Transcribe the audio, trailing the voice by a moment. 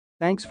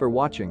Thanks for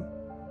watching.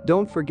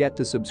 Don't forget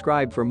to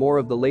subscribe for more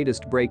of the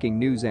latest breaking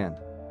news and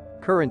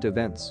current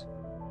events.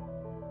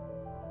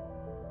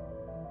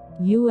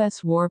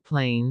 U.S.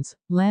 warplanes,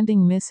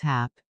 landing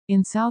mishap.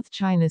 In South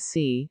China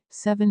Sea,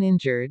 7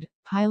 injured,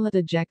 pilot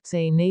ejects.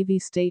 A Navy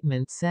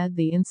statement said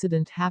the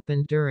incident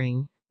happened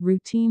during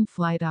routine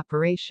flight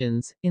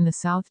operations in the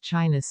South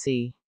China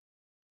Sea.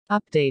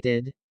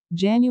 Updated.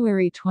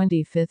 January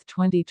 25,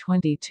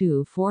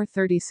 2022,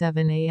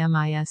 4:37 a.m.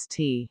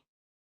 IST.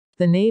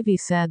 The Navy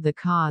said the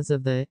cause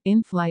of the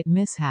in-flight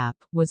mishap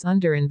was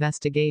under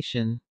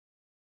investigation.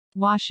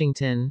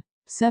 Washington.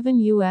 7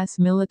 U.S.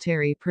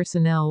 military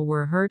personnel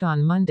were hurt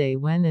on Monday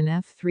when an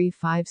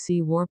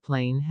F-35C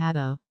warplane had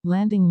a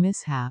landing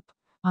mishap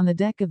on the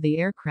deck of the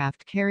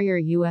aircraft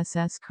carrier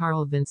USS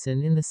Carl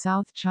Vinson in the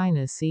South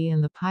China Sea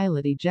and the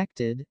pilot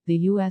ejected, the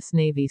U.S.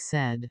 Navy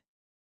said.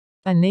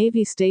 A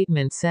Navy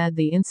statement said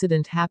the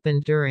incident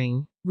happened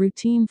during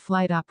routine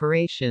flight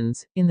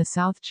operations in the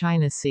South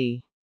China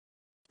Sea.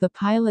 The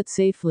pilot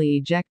safely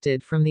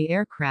ejected from the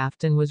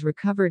aircraft and was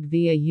recovered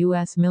via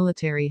U.S.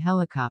 military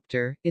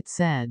helicopter, it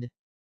said.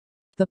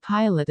 The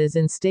pilot is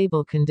in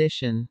stable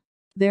condition.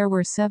 There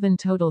were 7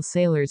 total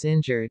sailors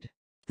injured.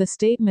 The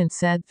statement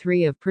said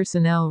 3 of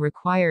personnel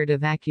required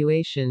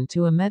evacuation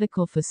to a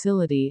medical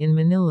facility in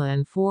Manila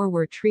and 4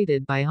 were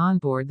treated by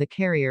onboard the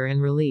carrier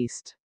and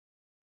released.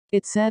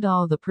 It said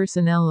all the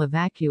personnel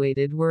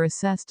evacuated were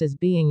assessed as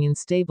being in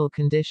stable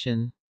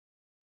condition.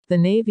 The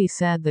Navy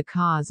said the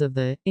cause of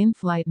the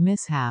in-flight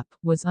mishap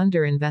was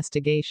under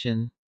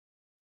investigation.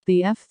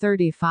 The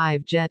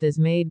F-35 jet is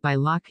made by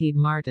Lockheed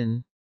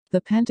Martin.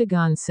 The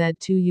Pentagon said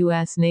 2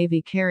 U.S.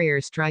 Navy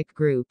carrier strike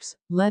groups,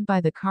 led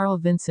by the Carl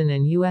Vinson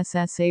and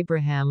USS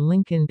Abraham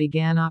Lincoln,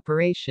 began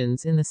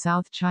operations in the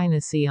South China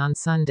Sea on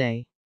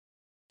Sunday.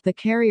 The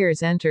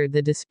carriers entered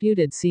the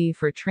disputed sea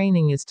for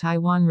training as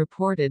Taiwan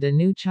reported a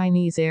new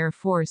Chinese Air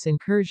Force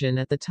incursion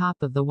at the top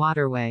of the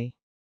waterway.